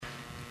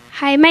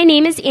Hi, my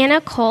name is Anna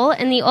Cole,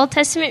 and the Old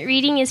Testament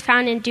reading is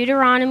found in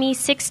Deuteronomy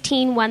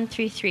 16,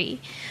 1-3.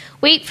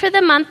 Wait for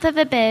the month of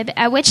Abib,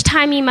 at which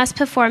time you must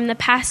perform the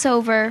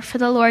Passover for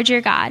the Lord your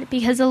God,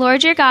 because the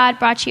Lord your God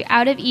brought you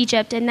out of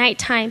Egypt at night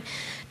time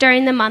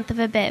during the month of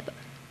Abib.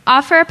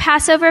 Offer a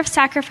Passover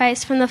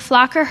sacrifice from the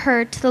flock or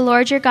herd to the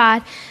Lord your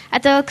God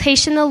at the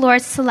location the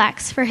Lord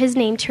selects for his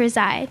name to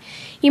reside.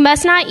 You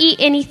must not eat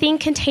anything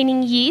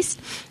containing yeast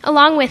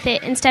along with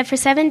it. Instead, for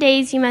 7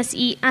 days you must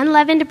eat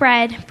unleavened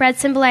bread, bread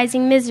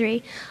symbolizing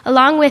misery,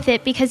 along with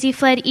it because you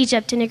fled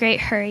Egypt in a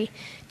great hurry.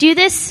 Do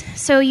this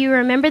so you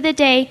remember the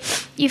day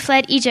you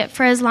fled Egypt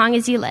for as long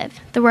as you live.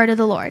 The word of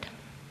the Lord.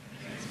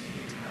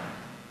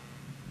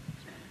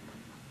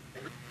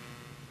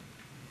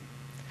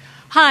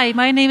 Hi,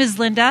 my name is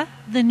Linda.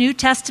 The New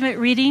Testament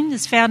reading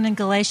is found in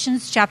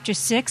Galatians chapter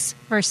 6,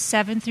 verse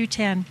 7 through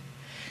 10.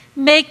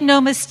 Make no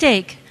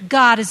mistake,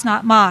 God is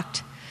not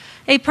mocked.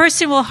 A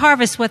person will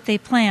harvest what they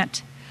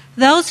plant.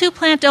 Those who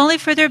plant only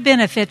for their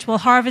benefit will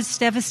harvest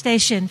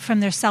devastation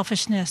from their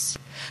selfishness.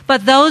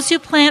 But those who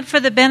plant for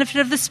the benefit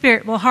of the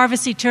Spirit will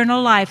harvest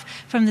eternal life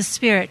from the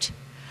Spirit.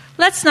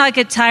 Let's not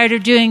get tired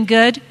of doing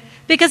good,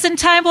 because in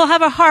time we'll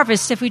have a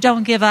harvest if we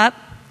don't give up.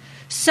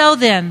 So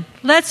then,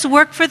 let's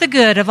work for the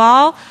good of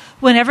all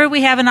whenever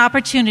we have an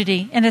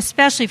opportunity, and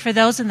especially for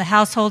those in the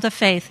household of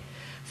faith.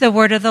 The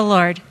word of the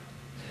Lord.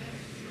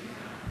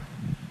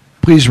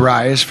 Please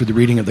rise for the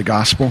reading of the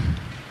gospel.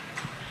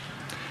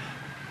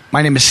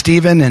 My name is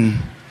Stephen, and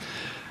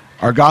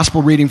our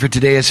gospel reading for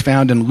today is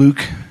found in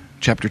Luke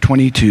chapter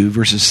 22,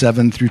 verses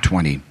 7 through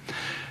 20.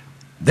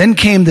 Then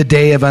came the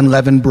day of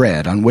unleavened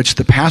bread, on which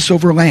the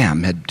Passover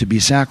lamb had to be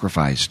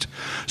sacrificed.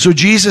 So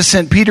Jesus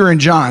sent Peter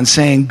and John,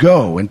 saying,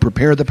 "Go and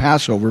prepare the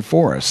Passover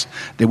for us,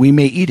 that we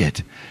may eat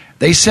it."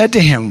 They said to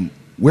him,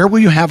 "Where will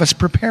you have us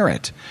prepare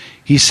it?"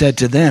 He said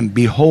to them,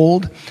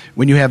 "Behold,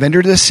 when you have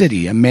entered the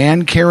city, a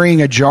man carrying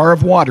a jar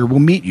of water will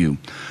meet you.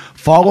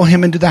 Follow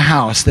him into the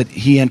house that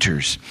he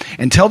enters,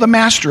 and tell the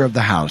master of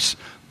the house,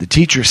 'The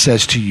teacher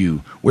says to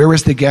you, where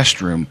is the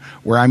guest room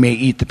where I may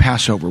eat the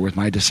Passover with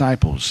my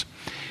disciples?'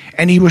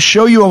 And he will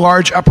show you a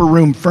large upper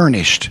room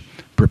furnished.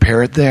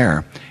 Prepare it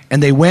there."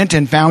 And they went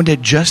and found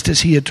it just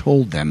as he had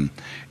told them,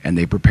 and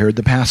they prepared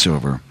the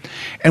Passover.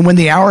 And when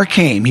the hour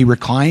came, he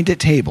reclined at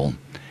table,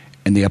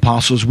 and the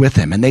apostles with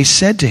him. And they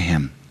said to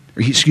him,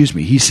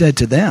 he said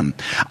to them,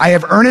 "I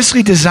have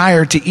earnestly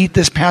desired to eat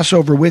this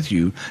Passover with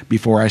you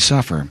before I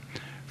suffer.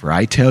 For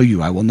I tell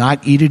you, I will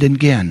not eat it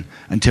again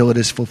until it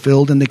is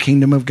fulfilled in the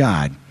kingdom of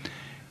God."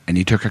 And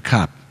he took a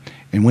cup.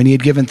 And when he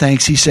had given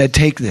thanks, he said,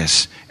 "Take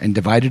this and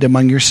divide it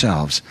among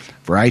yourselves.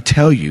 For I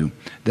tell you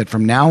that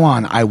from now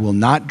on I will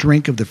not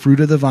drink of the fruit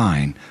of the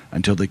vine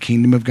until the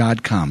kingdom of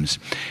God comes."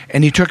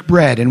 And he took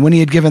bread, and when he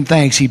had given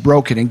thanks, he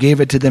broke it and gave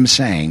it to them,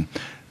 saying,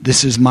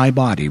 "This is my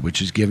body, which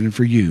is given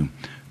for you.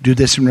 Do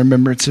this in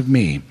remembrance of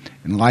me."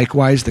 And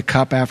likewise the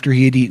cup after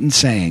he had eaten,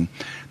 saying,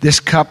 "This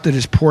cup that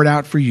is poured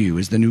out for you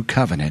is the new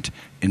covenant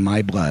in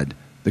my blood."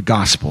 The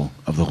gospel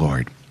of the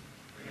Lord.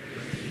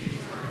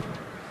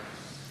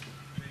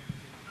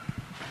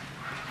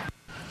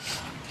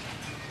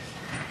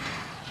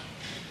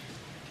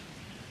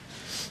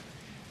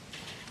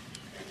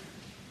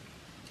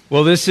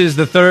 Well, this is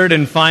the third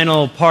and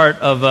final part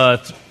of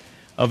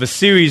a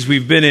series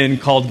we've been in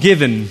called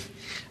Given.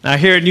 Now,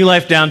 here at New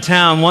Life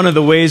Downtown, one of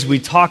the ways we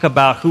talk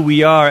about who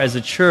we are as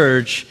a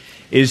church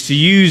is to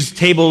use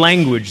table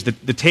language,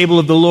 the table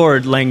of the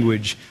Lord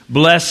language,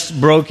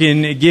 blessed,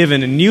 broken,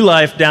 given. And New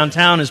Life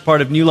Downtown is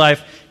part of New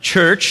Life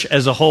Church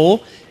as a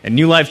whole, and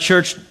New Life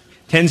Church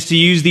tends to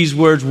use these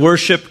words,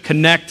 worship,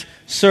 connect,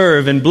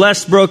 serve, and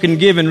blessed, broken,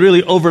 given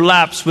really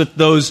overlaps with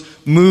those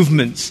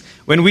movements.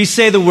 When we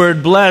say the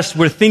word blessed,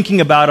 we're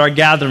thinking about our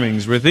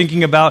gatherings. We're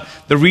thinking about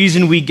the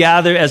reason we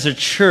gather as a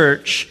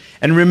church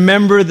and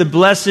remember the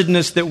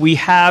blessedness that we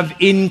have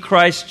in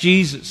Christ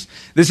Jesus.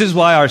 This is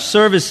why our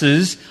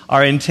services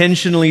are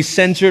intentionally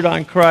centered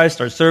on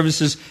Christ. Our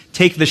services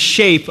take the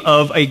shape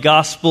of a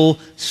gospel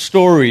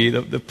story.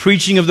 The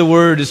preaching of the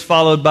word is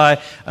followed by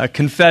a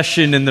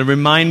confession and the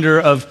reminder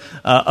of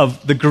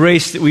the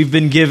grace that we've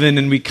been given.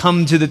 And we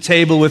come to the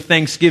table with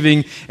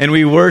thanksgiving and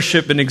we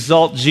worship and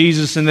exalt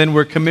Jesus. And then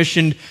we're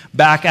commissioned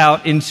back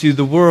out into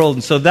the world.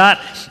 And so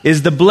that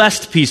is the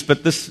blessed piece.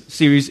 But this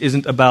series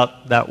isn't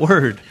about that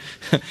word.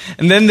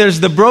 And then there's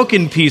the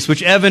broken piece,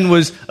 which Evan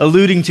was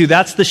alluding to.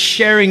 That's the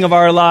sharing of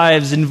our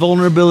lives in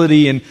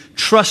vulnerability and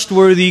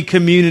trustworthy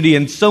community.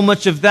 And so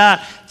much of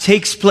that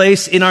takes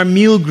place in our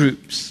meal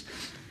groups.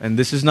 And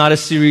this is not a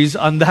series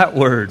on that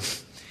word.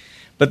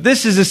 But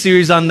this is a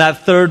series on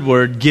that third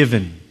word,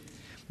 given.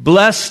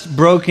 Blessed,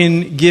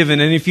 broken,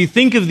 given. And if you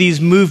think of these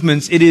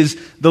movements, it is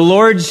the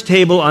Lord's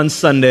table on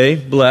Sunday,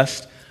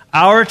 blessed,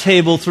 our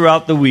table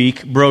throughout the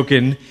week,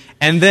 broken,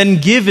 and then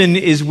given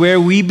is where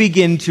we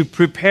begin to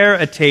prepare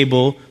a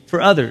table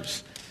for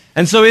others.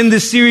 And so in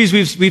this series,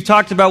 we've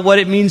talked about what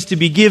it means to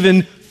be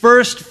given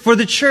first for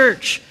the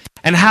church.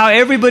 And how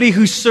everybody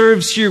who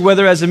serves here,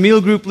 whether as a meal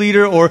group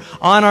leader or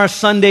on our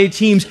Sunday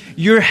teams,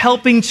 you're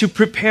helping to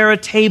prepare a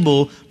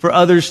table for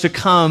others to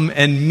come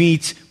and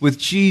meet with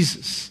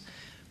Jesus.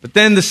 But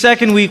then the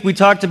second week, we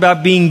talked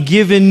about being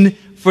given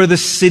for the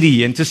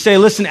city and to say,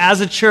 listen,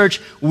 as a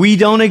church, we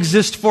don't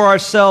exist for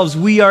ourselves.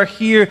 We are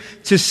here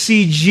to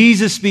see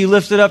Jesus be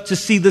lifted up, to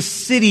see the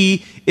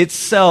city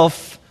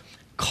itself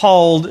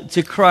called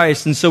to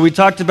Christ. And so we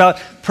talked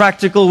about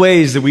practical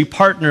ways that we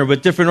partner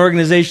with different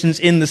organizations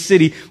in the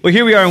city. Well,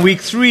 here we are in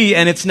week 3,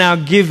 and it's now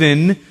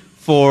given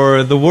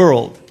for the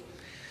world.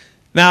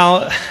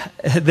 Now,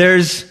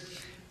 there's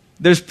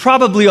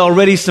probably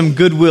already some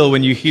goodwill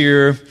when you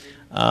hear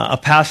a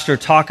pastor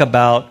talk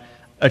about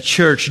a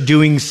church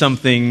doing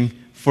something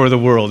for the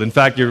world. In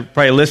fact, you're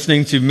probably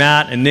listening to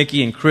Matt and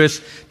Nikki and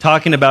Chris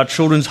talking about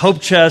Children's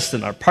Hope Chest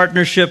and our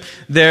partnership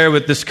there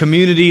with this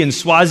community in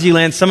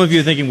Swaziland. Some of you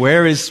are thinking,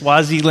 where is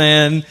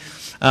Swaziland?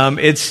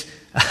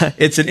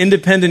 It's an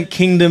independent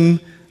kingdom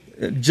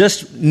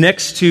just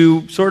next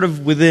to, sort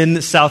of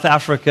within South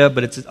Africa,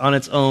 but it's on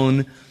its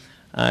own.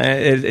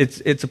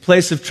 It's a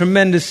place of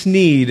tremendous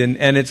need,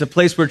 and it's a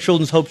place where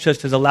Children's Hope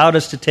Chest has allowed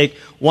us to take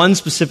one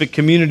specific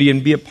community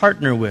and be a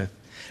partner with.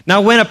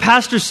 Now, when a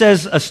pastor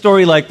says a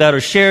story like that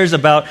or shares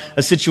about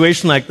a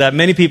situation like that,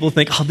 many people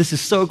think, oh, this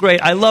is so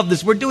great. I love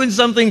this. We're doing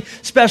something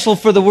special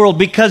for the world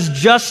because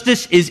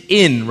justice is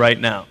in right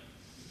now.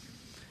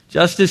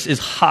 Justice is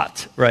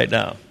hot right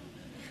now.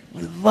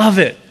 We love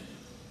it.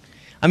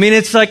 I mean,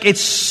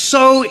 it's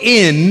so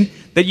in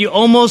that you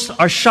almost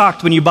are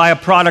shocked when you buy a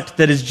product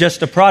that is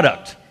just a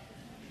product.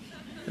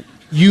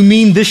 You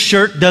mean this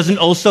shirt doesn't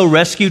also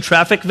rescue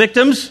traffic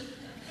victims?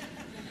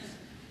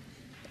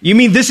 You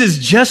mean this is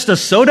just a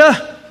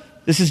soda?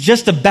 This is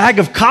just a bag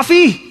of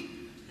coffee?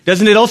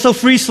 Doesn't it also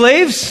free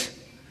slaves?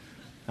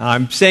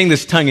 I'm saying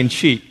this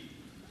tongue-in-cheek.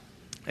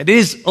 It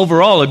is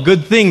overall a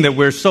good thing that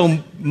we're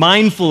so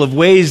mindful of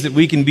ways that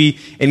we can be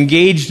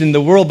engaged in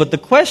the world. But the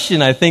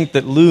question I think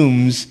that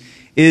looms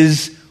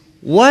is,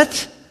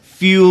 what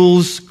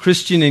fuels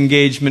Christian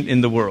engagement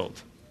in the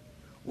world?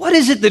 What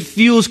is it that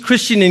fuels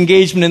Christian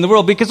engagement in the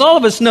world? Because all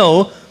of us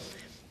know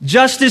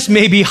justice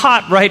may be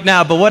hot right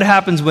now, but what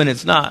happens when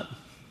it's not?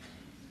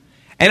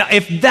 And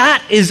if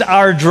that is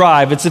our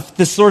drive, it's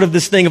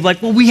this thing of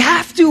like, well, we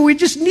have to, we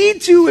just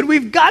need to, and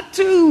we've got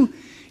to.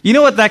 You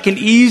know what that can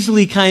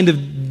easily kind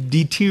of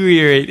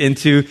deteriorate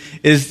into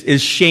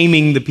is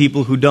shaming the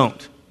people who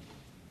don't.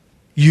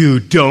 You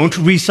don't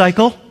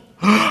recycle?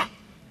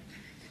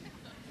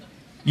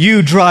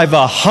 You drive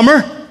a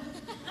Hummer?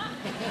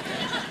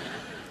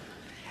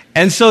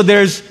 And so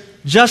there's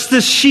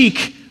justice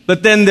chic,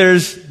 but then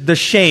there's the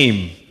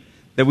shame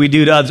that we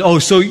do to others. Oh,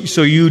 so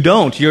you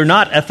don't. You're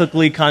not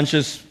ethically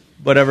conscious,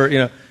 whatever, you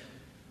know.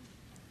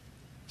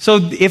 So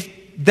if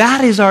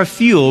that is our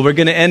fuel, we're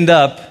going to end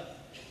up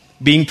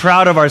being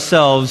proud of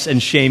ourselves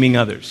and shaming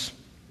others.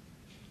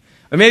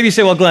 Or maybe you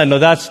say, well, Glenn, no,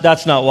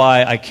 that's not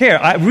why I care.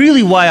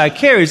 Why I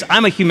care is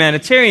I'm a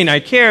humanitarian. I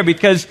care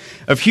because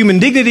of human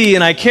dignity,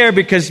 and I care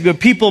because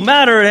people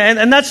matter,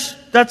 and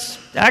that's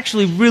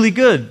actually really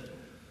good.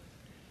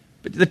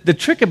 But the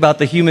trick about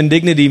the human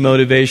dignity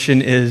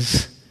motivation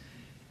is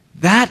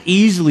that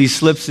easily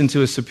slips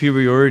into a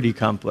superiority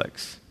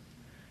complex.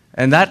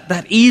 And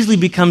that easily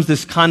becomes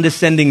this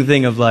condescending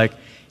thing of like,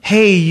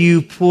 hey,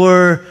 you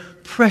poor,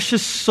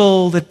 precious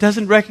soul that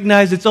doesn't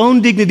recognize its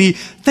own dignity,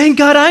 thank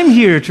God I'm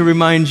here to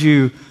remind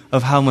you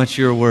of how much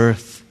you're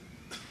worth.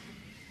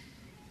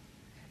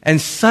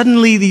 And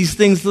suddenly these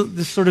things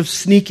just sort of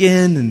sneak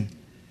in, and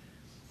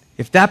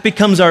if that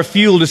becomes our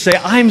fuel to say,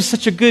 I'm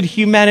such a good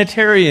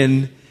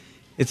humanitarian,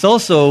 it's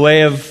also a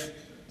way of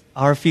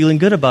our feeling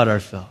good about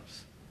ourselves.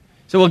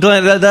 So, well,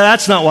 Glenn,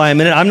 that's not why I'm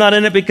in it. I'm not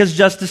in it because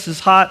justice is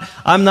hot.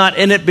 I'm not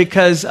in it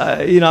because,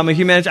 I'm a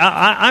humanitarian.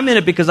 I'm in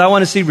it because I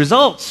want to see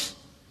results.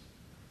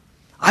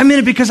 I'm in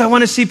it because I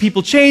want to see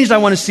people changed. I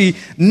want to see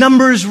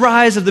numbers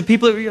rise of the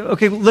people.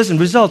 Okay, listen,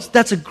 results.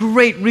 That's a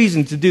great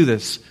reason to do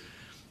this.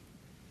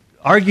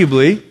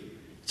 Arguably,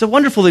 it's a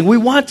wonderful thing. We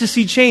want to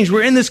see change.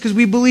 We're in this because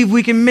we believe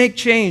we can make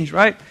change,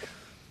 right?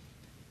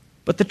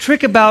 But the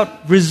trick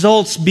about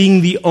results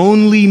being the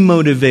only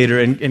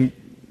motivator, and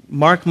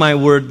mark my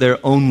word,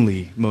 their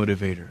only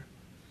motivator,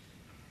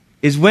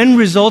 is when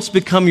results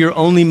become your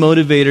only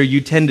motivator, you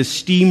tend to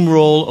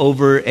steamroll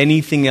over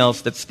anything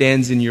else that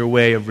stands in your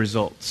way of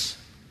results.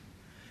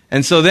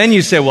 And so then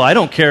you say, well, I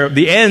don't care.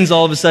 The ends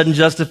all of a sudden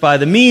justify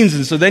the means.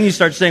 And so then you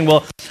start saying,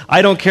 well,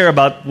 I don't care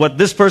about what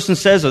this person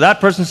says or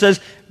that person says.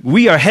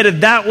 We are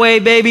headed that way,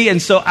 baby,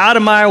 and so out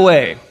of my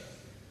way.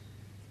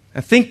 Now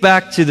think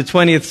back to the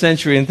 20th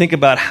century and think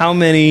about how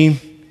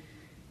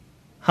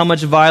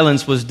much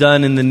violence was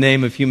done in the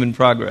name of human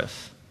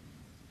progress,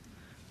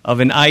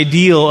 of an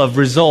ideal of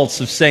results,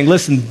 of saying,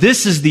 listen,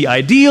 this is the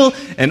ideal,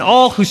 and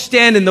all who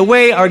stand in the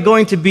way are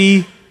going to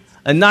be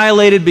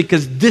annihilated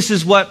because this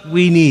is what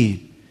we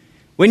need.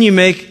 When you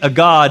make a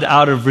God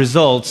out of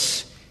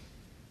results,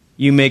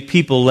 you make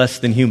people less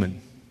than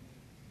human.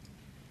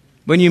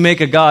 When you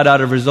make a God out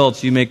of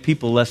results, you make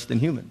people less than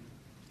human.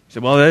 You say,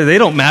 well, they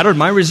don't matter.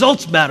 My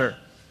results matter.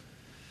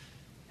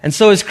 And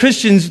so as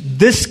Christians,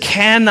 this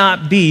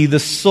cannot be the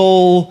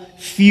sole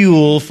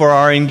fuel for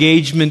our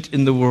engagement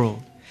in the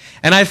world.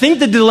 And I think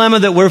the dilemma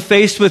that we're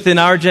faced with in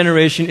our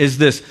generation is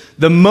this.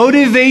 The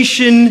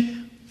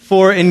motivation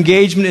for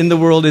engagement in the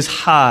world is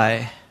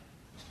high.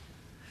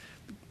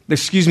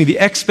 The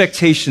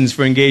expectations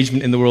for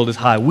engagement in the world is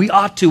high. We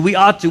ought to,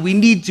 we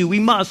need to, we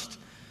must.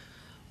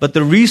 But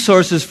the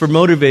resources for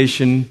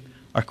motivation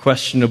are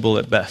questionable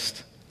at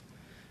best.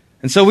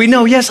 And so we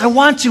know, yes, I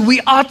want to,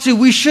 we ought to,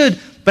 we should.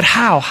 But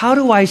how? How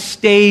do I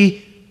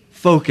stay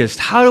focused?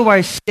 How do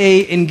I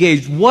stay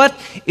engaged? What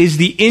is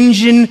the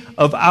engine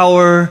of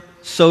our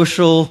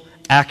social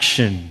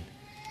action?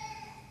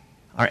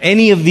 Are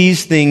any of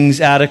these things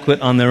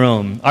adequate on their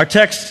own? Our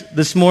text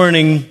this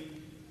morning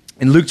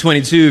in Luke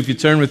 22, if you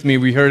turn with me,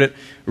 we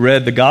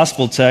read the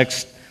gospel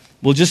text.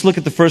 We'll just look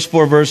at the first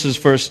 4 verses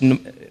first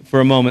for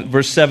a moment,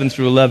 verse 7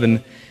 through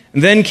 11.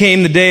 And then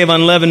came the day of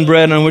unleavened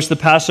bread on which the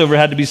Passover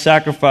had to be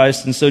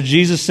sacrificed. And so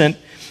Jesus sent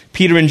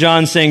Peter and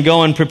John, saying,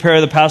 "Go and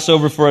prepare the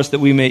Passover for us that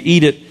we may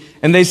eat it."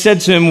 And they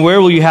said to him, "Where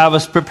will you have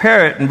us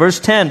prepare it?" In verse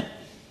 10,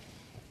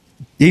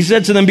 he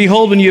said to them,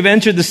 "Behold, when you have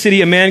entered the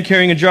city, a man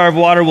carrying a jar of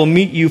water will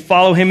meet you.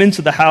 Follow him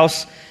into the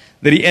house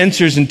that he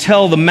enters and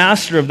tell the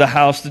master of the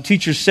house, the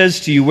teacher says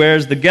to you, where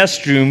is the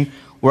guest room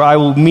where I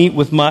will eat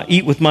with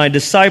my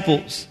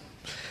disciples?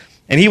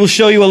 And he will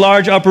show you a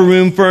large upper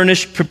room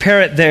furnished.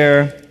 Prepare it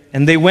there."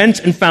 And they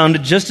went and found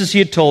it just as he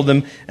had told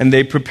them, and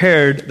they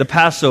prepared the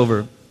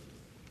Passover.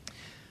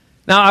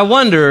 Now, I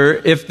wonder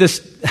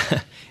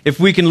if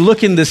we can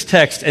look in this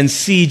text and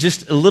see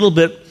just a little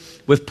bit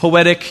with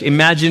poetic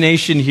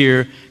imagination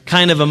here,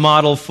 kind of a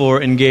model for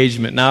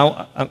engagement.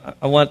 Now,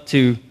 I want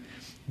to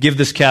give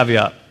this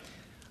caveat.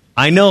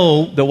 I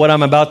know that what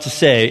I'm about to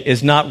say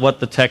is not what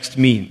the text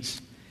means.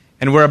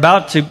 And we're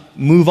about to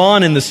move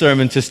on in the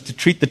sermon to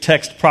treat the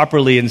text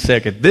properly and say,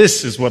 okay,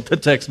 this is what the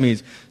text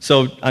means.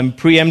 So I'm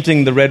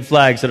preempting the red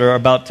flags that are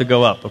about to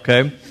go up,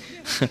 okay?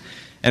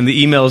 And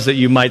the emails that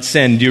you might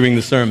send during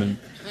the sermon.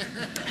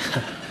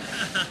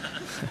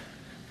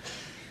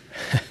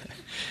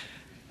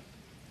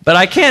 But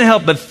I can't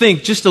help but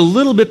think just a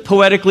little bit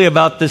poetically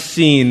about this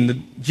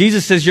scene.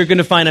 Jesus says you're going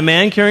to find a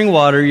man carrying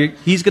water.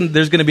 There's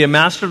going to be a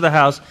master of the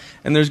house,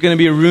 and there's going to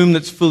be a room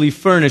that's fully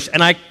furnished.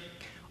 And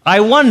I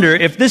wonder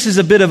if this is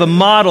a bit of a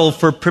model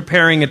for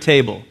preparing a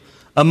table,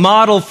 a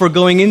model for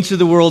going into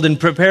the world and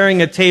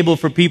preparing a table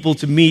for people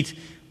to meet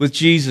with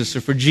Jesus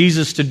or for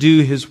Jesus to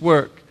do his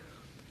work.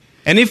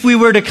 And if we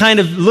were to kind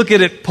of look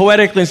at it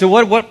poetically and say,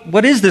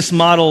 what is this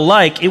model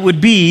like? It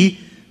would be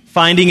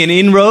finding an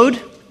inroad,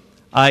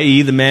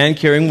 i.e. the man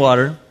carrying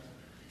water,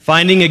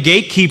 finding a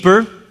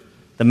gatekeeper,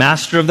 the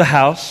master of the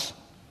house,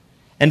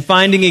 and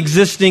finding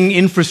existing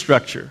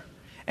infrastructure.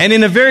 And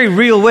in a very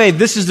real way,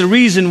 this is the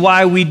reason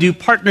why we do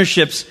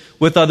partnerships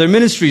with other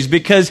ministries,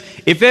 because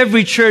if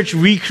every church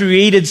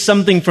recreated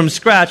something from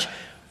scratch,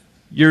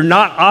 you won't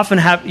often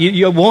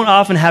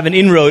have an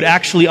inroad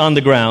actually on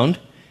the ground.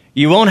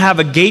 You won't have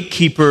a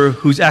gatekeeper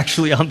who's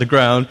actually on the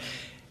ground.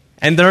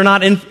 And there are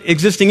not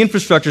existing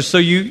infrastructure.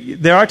 So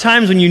there are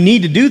times when you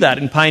need to do that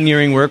in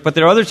pioneering work, but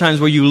there are other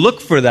times where you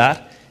look for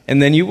that and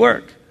then you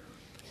work.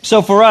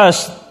 So for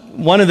us,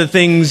 one of the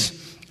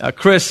things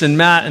Chris and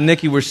Matt and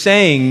Nikki were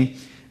saying,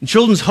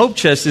 Children's Hope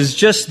Chest is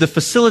just the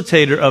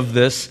facilitator of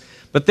this,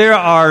 but there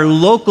are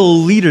local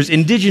leaders,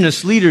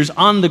 indigenous leaders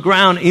on the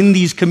ground in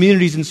these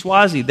communities in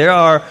Swazi. There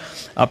are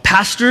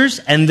pastors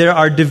and there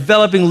are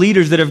developing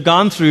leaders that have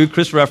gone through,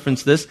 Chris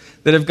referenced this,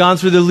 that have gone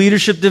through the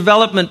leadership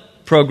development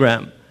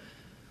program,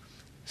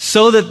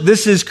 so that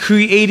this is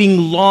creating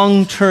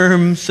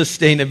long-term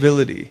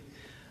sustainability.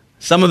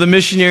 Some of the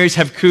missionaries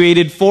have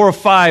created 4 or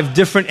 5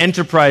 different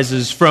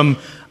enterprises, from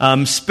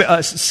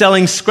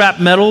selling scrap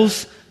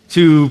metals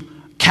to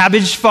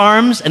cabbage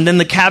farms, and then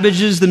the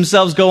cabbages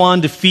themselves go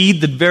on to feed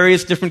the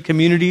various different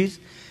communities.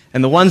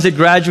 And the ones that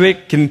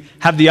graduate can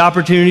have the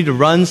opportunity to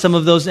run some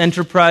of those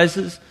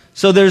enterprises.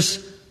 So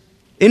there's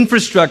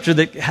infrastructure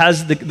that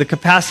has the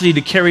capacity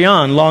to carry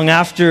on long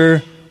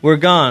after we're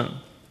gone.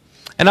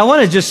 And I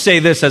want to just say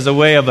this as a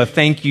way of a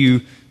thank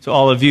you to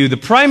all of you. The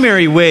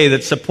primary way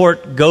that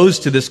support goes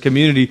to this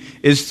community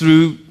is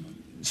through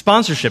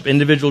sponsorship,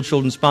 individual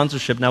children's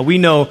sponsorship. Now, we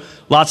know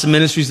lots of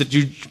ministries that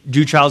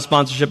do child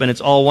sponsorship, and it's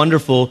all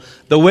wonderful.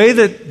 The way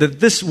that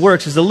this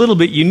works is a little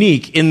bit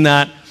unique in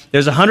that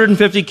there's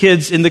 150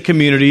 kids in the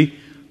community.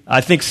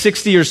 I think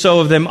 60 or so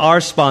of them are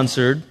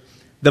sponsored.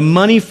 The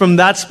money from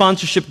that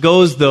sponsorship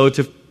goes, though,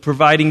 to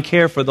providing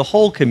care for the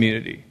whole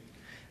community.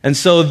 And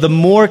so the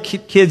more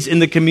kids in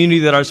the community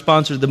that are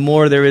sponsored, the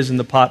more there is in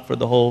the pot for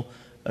the whole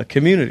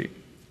community.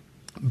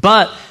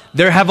 But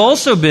there have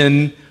also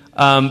been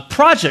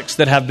projects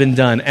that have been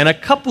done. And a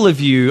couple of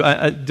you,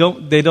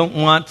 they don't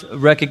want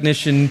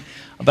recognition,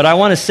 but I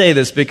want to say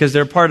this because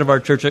they're part of our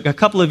church. A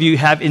couple of you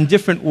have, in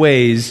different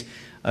ways,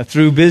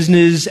 through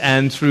business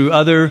and through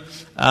other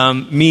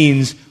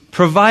means,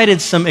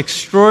 provided some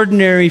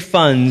extraordinary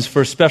funds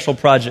for special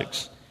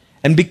projects.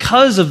 And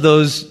because of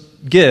those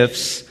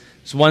gifts,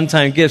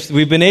 one-time gifts,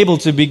 we've been able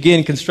to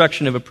begin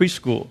construction of a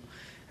preschool.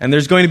 And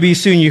there's going to be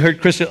soon, you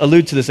heard Chris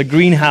allude to this, a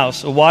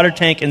greenhouse, a water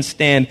tank and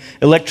stand,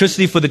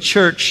 electricity for the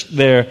church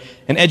there,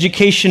 an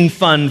education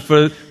fund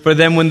for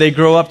them when they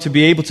grow up to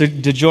be able to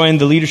join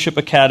the Leadership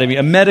Academy,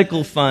 a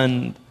medical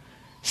fund,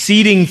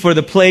 seating for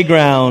the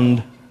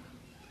playground,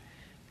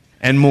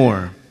 and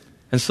more.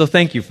 And so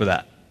thank you for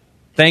that.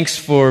 Thanks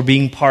for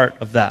being part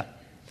of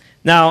that.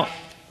 Now,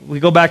 we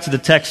go back to the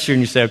text here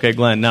and you say, okay,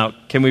 Glenn, now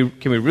can we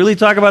really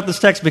talk about this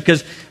text?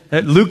 Because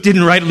Luke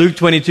didn't write Luke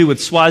 22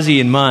 with Swazi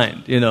in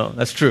mind.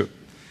 That's true.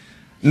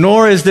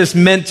 Nor is this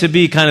meant to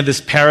be kind of this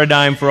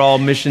paradigm for all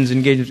missions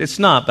engagements. It's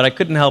not, but I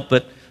couldn't help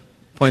but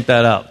point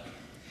that out.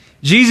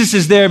 Jesus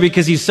is there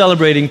because he's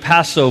celebrating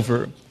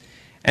Passover.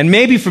 And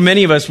maybe for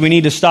many of us, we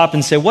need to stop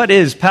and say, what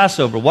is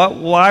Passover?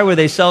 Why were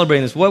they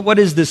celebrating this? What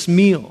is this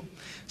meal?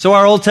 So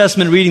our Old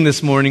Testament reading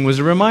this morning was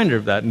a reminder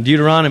of that in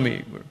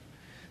Deuteronomy.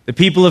 The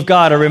people of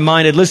God are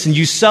reminded, listen,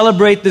 you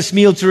celebrate this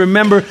meal to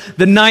remember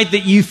the night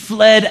that you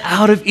fled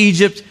out of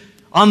Egypt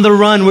on the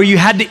run, where you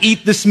had to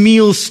eat this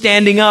meal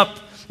standing up.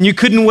 And you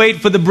couldn't wait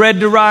for the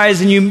bread to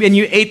rise, and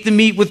you ate the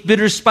meat with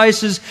bitter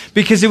spices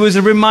because it was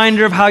a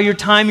reminder of how your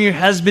time here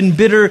has been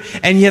bitter,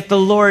 and yet the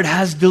Lord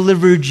has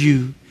delivered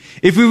you.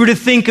 If we were to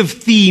think of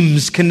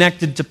themes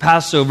connected to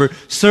Passover,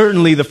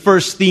 certainly the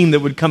first theme that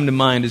would come to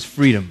mind is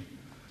freedom.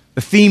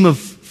 The theme of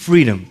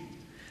freedom.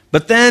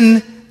 But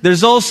then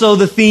there's also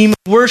the theme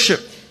of worship.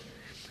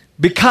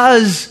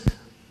 Because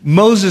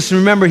Moses,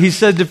 remember, he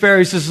said to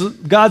Pharaoh,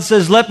 God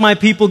says, let my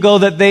people go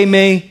that they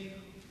may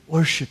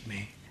worship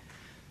me.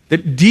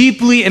 That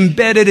deeply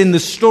embedded in the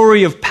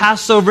story of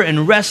Passover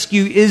and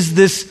rescue is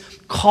this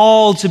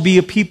call to be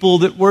a people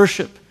that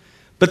worship.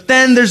 But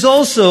then there's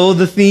also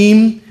the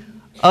theme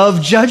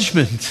of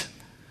judgment.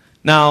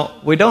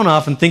 Now, we don't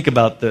often think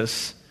about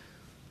this,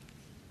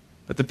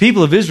 but the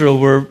people of Israel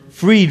were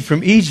freed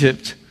from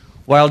Egypt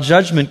while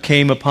judgment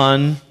came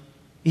upon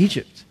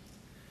Egypt.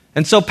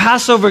 And so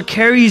Passover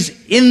carries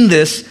in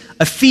this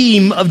a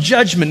theme of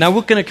judgment. Now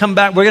we're going to come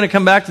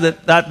back to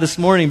that this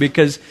morning,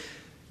 because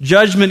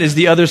judgment is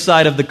the other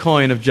side of the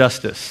coin of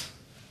justice.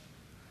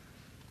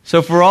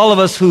 So for all of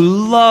us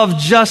who love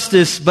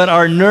justice but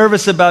are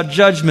nervous about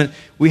judgment,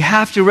 we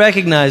have to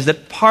recognize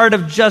that part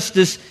of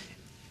justice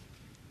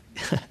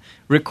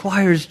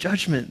requires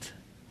judgment.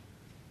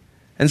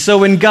 And so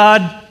when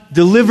God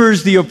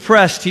delivers the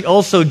oppressed, he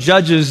also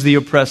judges the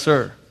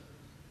oppressor.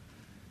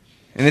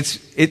 And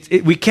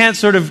we can't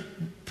sort of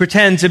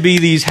pretend to be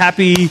these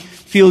happy,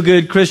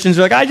 feel-good Christians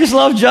who are like, I just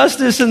love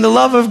justice and the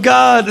love of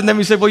God. And then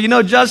we say,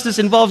 well, justice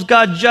involves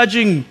God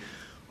judging.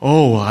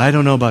 Oh, I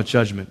don't know about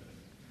judgment.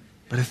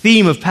 But a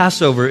theme of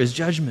Passover is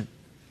judgment.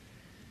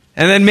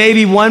 And then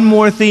maybe one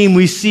more theme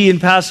we see in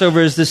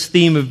Passover is this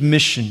theme of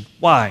mission.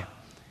 Why?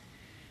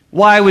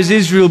 Why was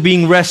Israel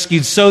being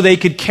rescued? So they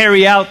could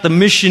carry out the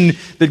mission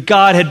that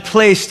God had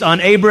placed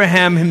on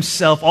Abraham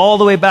himself all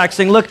the way back,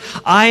 saying, look,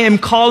 I am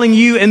calling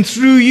you, and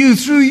through you,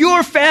 through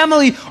your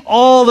family,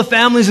 all the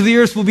families of the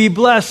earth will be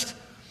blessed.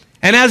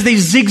 And as they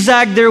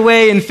zigzagged their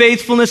way in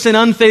faithfulness and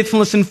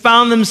unfaithfulness and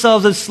found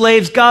themselves as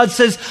slaves, God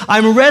says,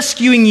 I'm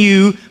rescuing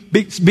you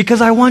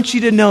because I want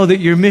you to know that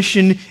your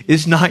mission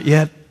is not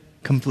yet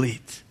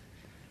complete.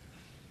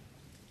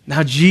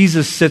 Now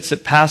Jesus sits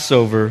at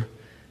Passover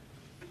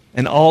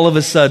and all of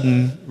a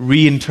sudden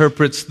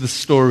reinterprets the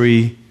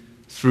story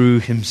through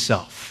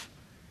himself.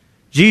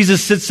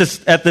 Jesus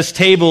sits at this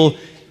table,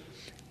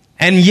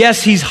 and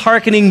yes, he's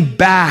hearkening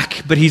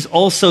back, but he's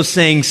also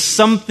saying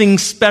something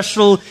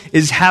special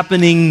is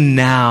happening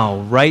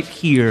now, right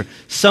here.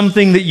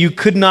 Something that you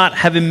could not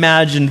have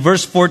imagined.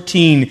 Verse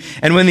 14,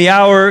 and when the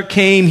hour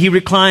came, he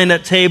reclined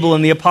at table,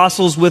 and the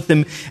apostles with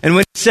him. And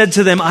when he said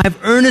to them, I have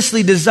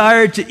earnestly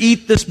desired to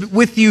eat this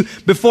with you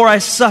before I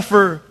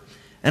suffer.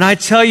 And I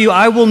tell you,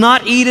 I will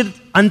not eat it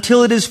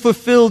until it is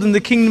fulfilled in the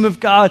kingdom of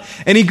God.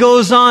 And he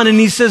goes on and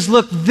he says,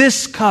 look,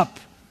 this cup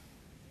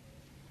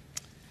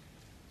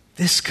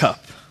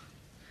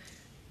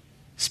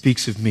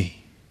speaks of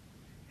me.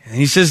 And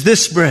he says,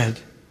 this bread,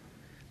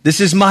 this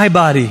is my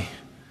body.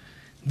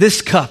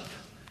 This cup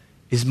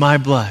is my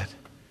blood.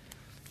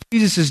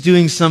 Jesus is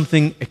doing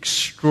something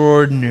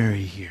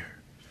extraordinary here.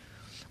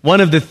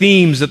 One of the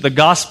themes that the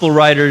gospel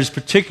writers,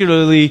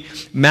 particularly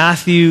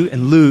Matthew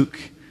and Luke,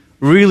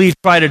 really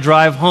try to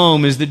drive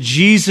home is that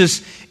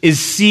Jesus is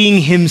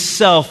seeing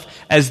himself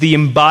as the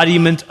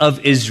embodiment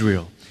of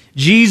Israel.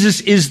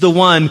 Jesus is the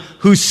one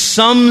who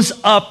sums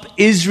up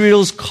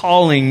Israel's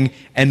calling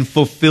and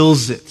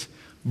fulfills it,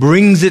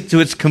 brings it to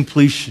its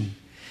completion.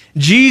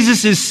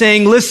 Jesus is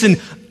saying, listen,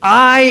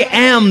 I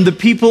am the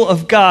people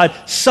of God,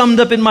 summed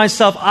up in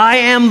myself. I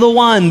am the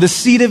one, the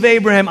seed of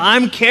Abraham.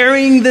 I'm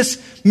carrying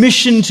this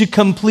mission to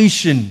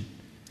completion.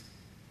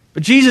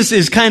 But Jesus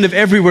is kind of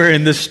everywhere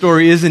in this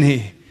story, isn't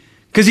he?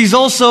 Because he's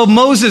also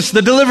Moses,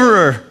 the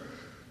deliverer.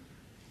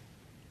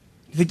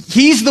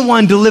 He's the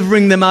one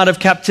delivering them out of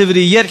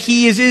captivity, yet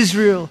he is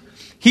Israel.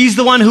 He's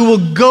the one who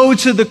will go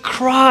to the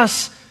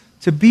cross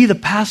to be the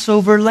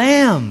Passover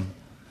lamb.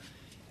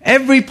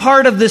 Every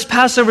part of this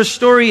Passover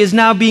story is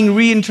now being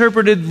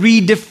reinterpreted,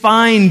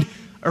 redefined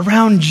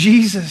around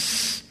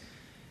Jesus.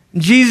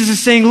 Jesus is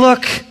saying,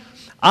 look,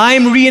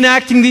 I'm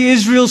reenacting the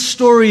Israel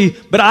story,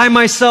 but I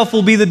myself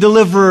will be the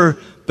deliverer.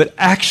 But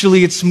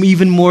actually, it's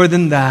even more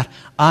than that.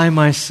 I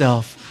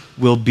myself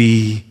will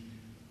be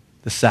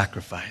the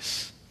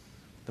sacrifice,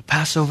 the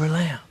Passover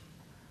lamb.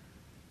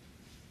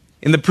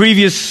 In the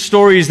previous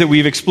stories that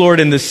we've explored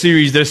in this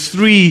series, there's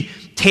 3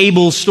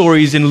 table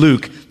stories in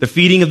Luke. The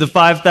feeding of the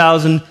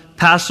 5,000,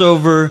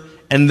 Passover,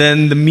 and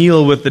then the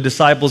meal with the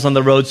disciples on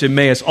the road to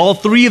Emmaus. All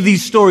 3 of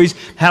these stories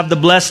have the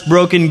blessed,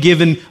 broken,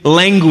 given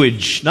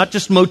language. Not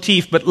just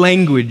motif, but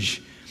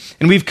language.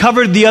 And we've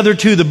covered the other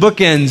 2, the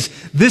bookends.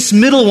 This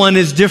middle one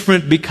is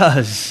different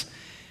because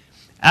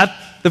at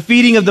the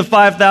feeding of the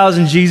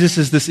 5,000, Jesus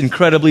is this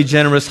incredibly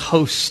generous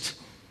host.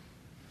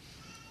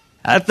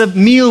 At the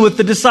meal with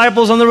the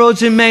disciples on the road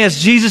to Emmaus,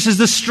 Jesus is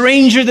the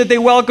stranger that they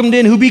welcomed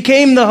in who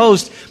became the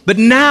host. But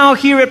now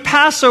here at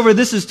Passover,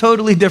 this is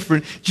totally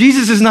different.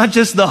 Jesus is not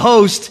just the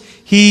host,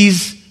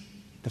 he's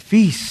the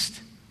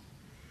feast.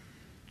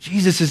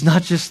 Jesus is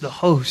not just the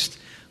host,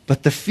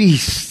 but the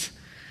feast.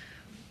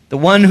 The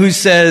one who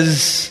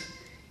says,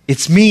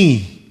 it's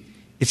me,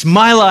 it's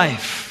my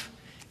life,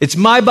 it's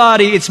my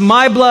body, it's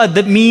my blood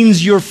that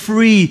means you're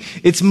free.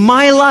 It's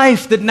my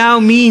life that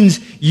now means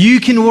you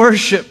can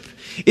worship.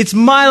 It's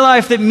my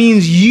life that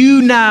means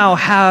you now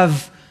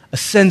have a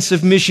sense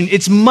of mission.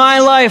 It's my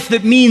life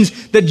that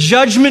means that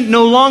judgment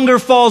no longer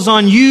falls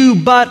on you,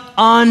 but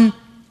on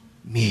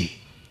me.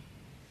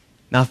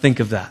 Now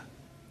think of that.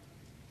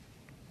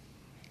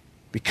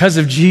 Because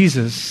of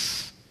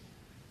Jesus,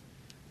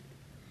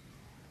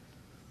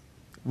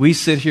 we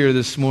sit here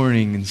this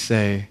morning and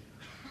say,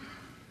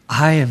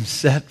 I am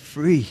set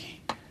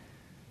free.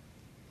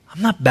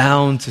 I'm not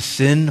bound to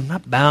sin. I'm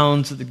not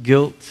bound to the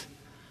guilt.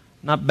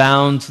 I'm not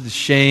bound to the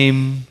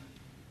shame.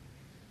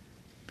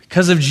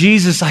 Because of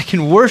Jesus, I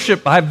can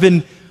worship.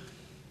 My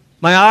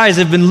eyes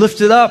have been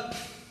lifted up.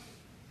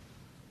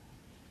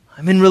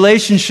 I'm in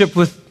relationship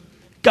with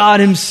God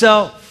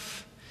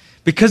Himself.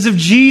 Because of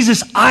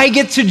Jesus, I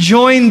get to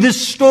join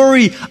this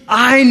story.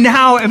 I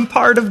now am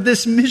part of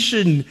this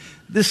mission,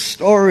 this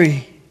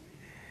story.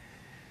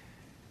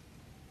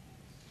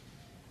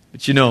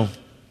 But you know,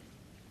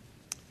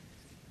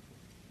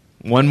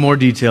 one more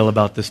detail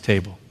about this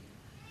table.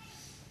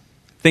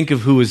 Think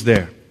of who was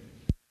there.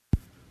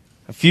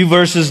 A few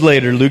verses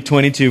later, Luke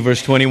 22,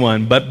 verse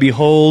 21, but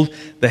behold,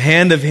 the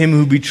hand of him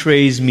who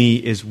betrays me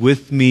is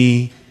with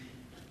me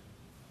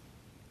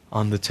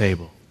on the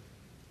table.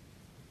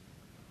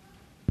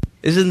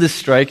 Isn't this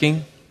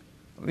striking?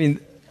 I mean,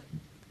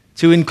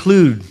 to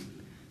include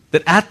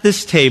that at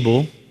this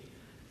table,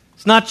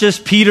 it's not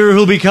just Peter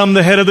who'll become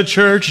the head of the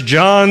church,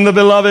 John the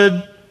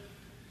beloved,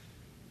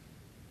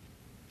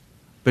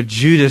 but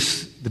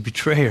Judas the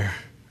betrayer.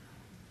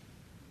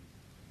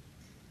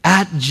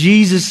 At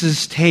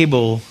Jesus'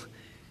 table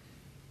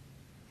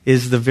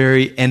is the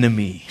very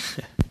enemy.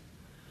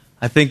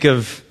 I think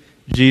of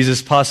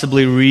Jesus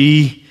possibly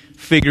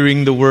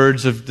refiguring the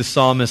words of the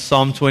psalmist,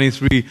 Psalm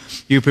 23,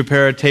 you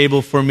prepare a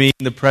table for me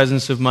in the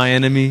presence of my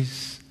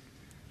enemies.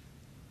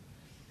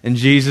 And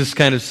Jesus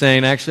kind of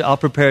saying, actually, I'll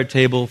prepare a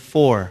table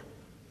for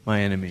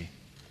my enemy.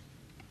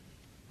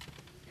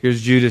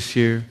 Here's Judas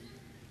here.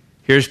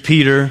 Here's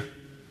Peter,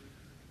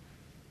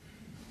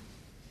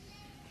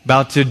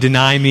 about to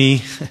deny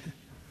me.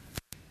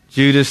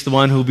 Judas, the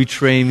one who will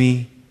betray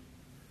me.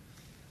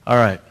 All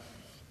right.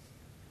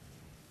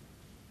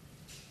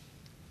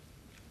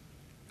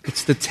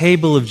 It's the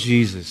table of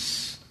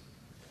Jesus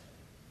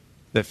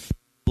that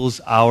fuels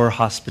our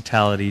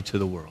hospitality to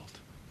the world.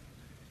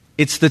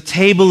 It's the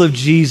table of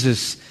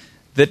Jesus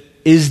that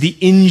is the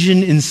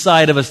engine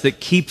inside of us that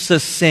keeps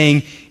us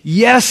saying,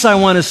 yes, I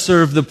want to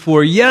serve the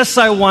poor. Yes,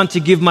 I want to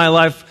give my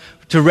life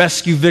to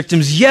rescue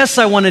victims. Yes,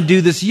 I want to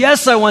do this.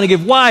 Yes, I want to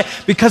give. Why?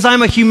 Because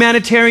I'm a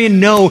humanitarian?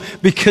 No,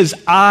 because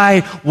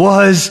I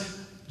was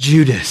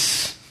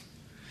Judas.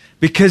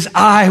 Because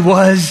I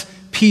was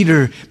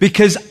Peter.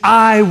 Because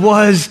I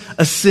was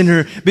a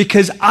sinner.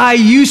 Because I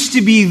used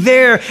to be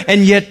there,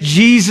 and yet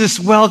Jesus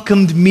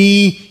welcomed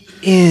me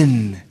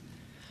in.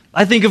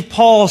 I think of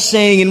Paul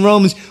saying in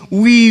Romans,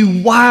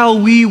 while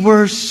we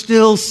were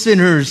still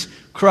sinners,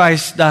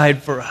 Christ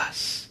died for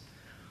us.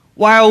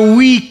 While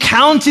we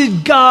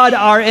counted God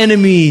our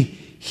enemy,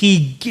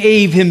 He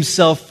gave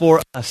Himself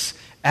for us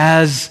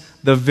as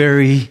the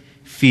very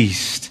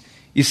feast.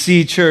 You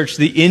see, church,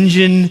 the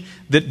engine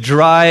that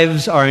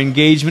drives our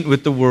engagement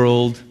with the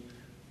world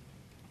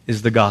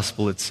is the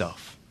gospel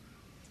itself.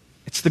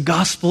 It's the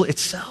gospel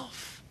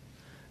itself.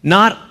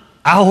 Not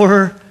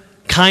our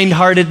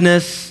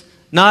kind-heartedness,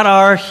 not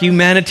our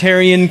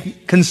humanitarian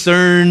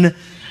concern,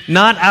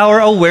 not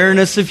our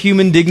awareness of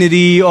human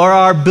dignity or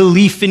our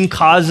belief in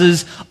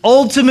causes.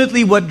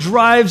 Ultimately, what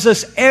drives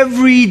us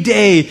every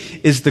day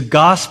is the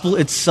gospel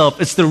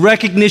itself. It's the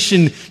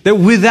recognition that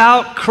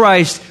without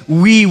Christ,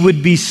 we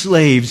would be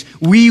slaves.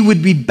 We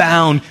would be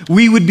bound.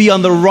 We would be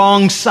on the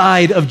wrong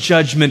side of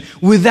judgment.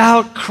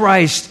 Without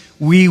Christ,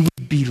 we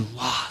would be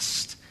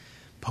lost.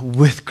 But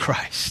with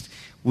Christ,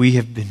 we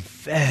have been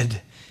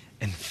fed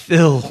and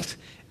filled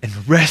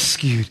and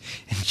rescued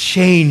and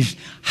changed,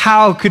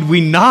 how could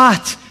we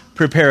not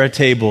prepare a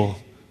table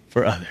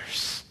for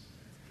others?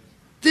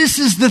 This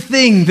is the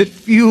thing that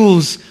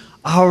fuels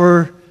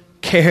our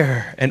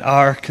care and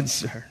our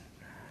concern.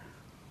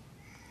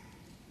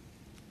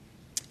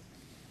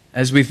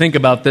 As we think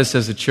about this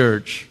as a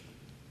church,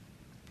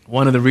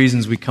 one of the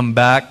reasons we come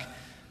back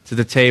to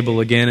the table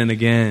again and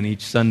again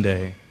each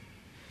Sunday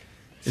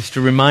is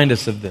to remind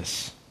us of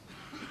this.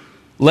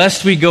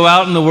 Lest we go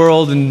out in the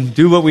world and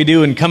do what we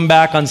do and come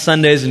back on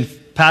Sundays and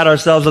pat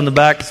ourselves on the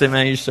back and say,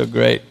 man, you're so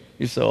great.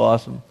 You're so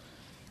awesome.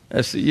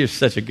 You're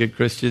such a good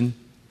Christian.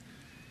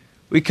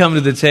 We come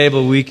to the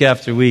table week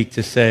after week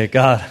to say,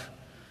 God,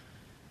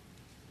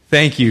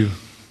 thank you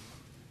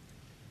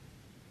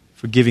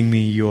for giving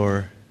me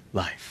your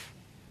life.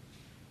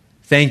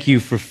 Thank you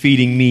for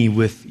feeding me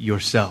with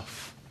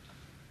yourself.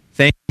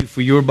 Thank you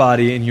for your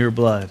body and your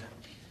blood.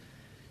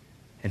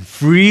 And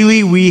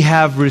freely we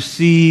have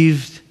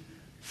received,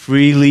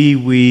 freely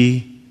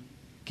we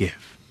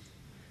give.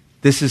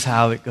 This is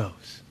how it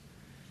goes.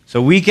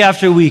 So week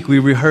after week we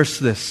rehearse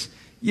this.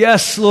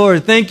 Yes,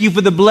 Lord, thank you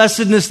for the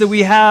blessedness that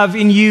we have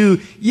in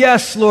you.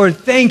 Yes, Lord,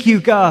 thank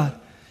you, God.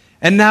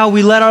 And now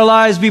we let our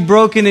lives be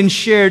broken and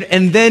shared,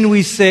 and then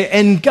we say,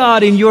 and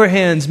God, in your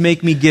hands,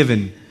 make me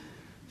given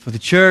for the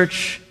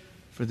church,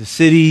 for the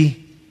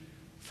city,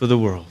 for the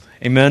world.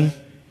 Amen?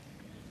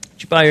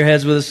 Would you bow your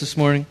heads with us this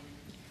morning?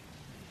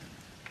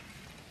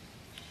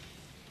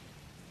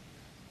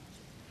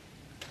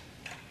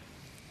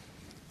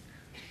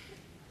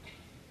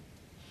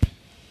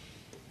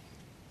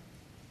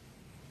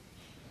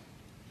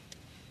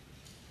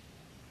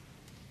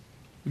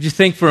 Would you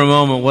think for a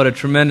moment what a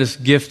tremendous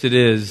gift it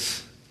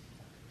is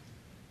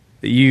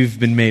that you've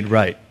been made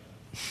right,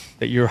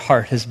 that your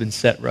heart has been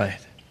set right?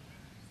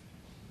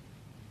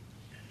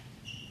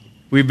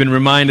 We've been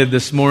reminded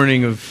this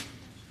morning of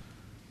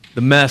the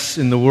mess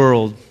in the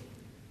world.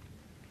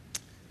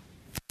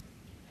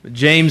 But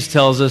James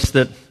tells us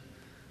that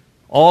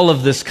all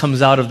of this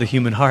comes out of the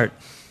human heart.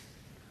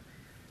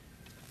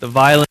 The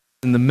violence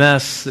and the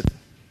mess that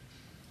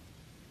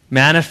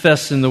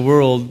manifests in the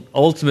world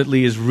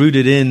ultimately is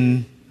rooted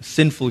in a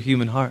sinful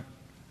human heart.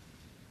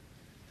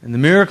 And the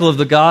miracle of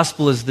the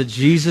gospel is that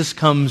Jesus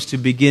comes to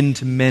begin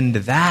to mend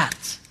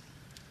that,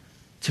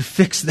 to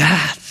fix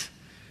that,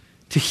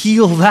 to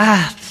heal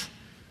that,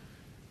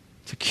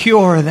 to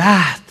cure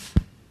that.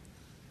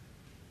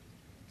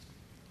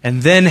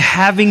 And then,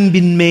 having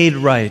been made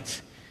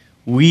right,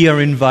 we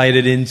are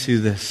invited into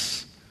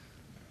this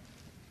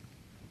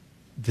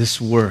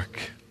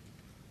work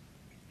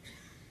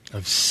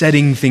of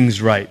setting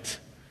things right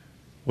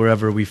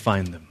wherever we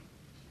find them.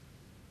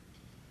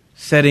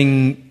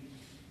 Setting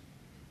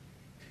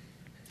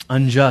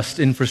unjust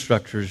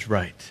infrastructures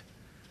right.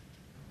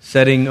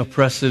 Setting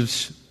oppressive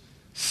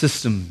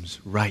systems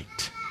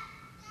right.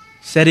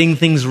 Setting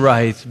things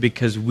right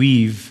because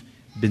we've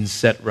been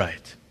set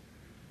right.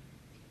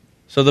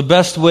 So the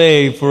best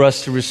way for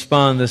us to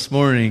respond this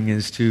morning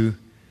is to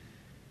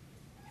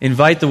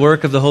invite the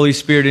work of the Holy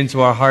Spirit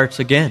into our hearts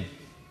again.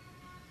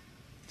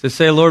 To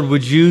say, Lord,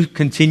 would you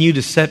continue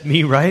to set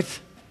me right?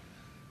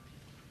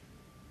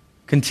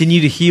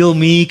 Continue to heal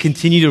me,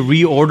 continue to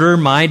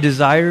reorder my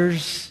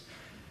desires,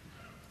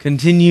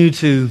 continue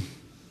to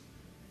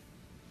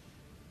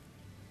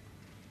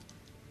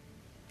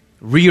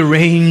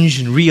rearrange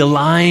and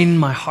realign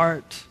my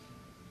heart.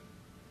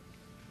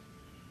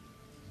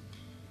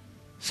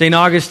 St.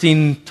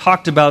 Augustine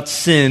talked about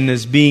sin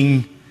as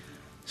being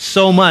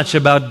so much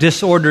about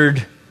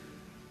disordered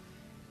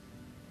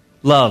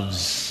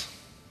loves.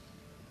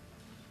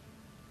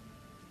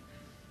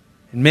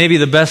 And maybe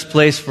the best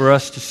place for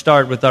us to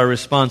start with our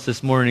response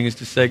this morning is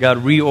to say, God,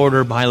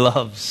 reorder my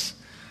loves.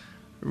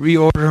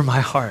 Reorder my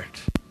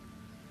heart.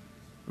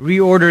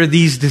 Reorder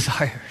these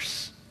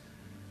desires.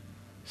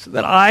 So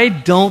that I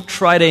don't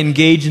try to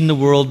engage in the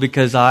world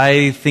because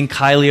I think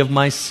highly of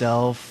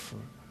myself.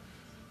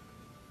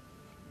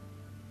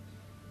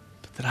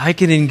 But that I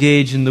can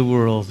engage in the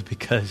world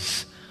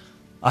because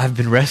I've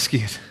been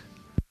rescued,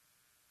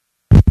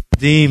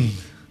 redeemed.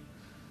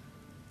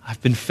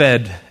 I've been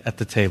fed at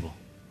the table.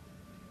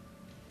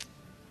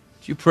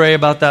 Did you pray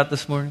about that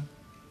this morning?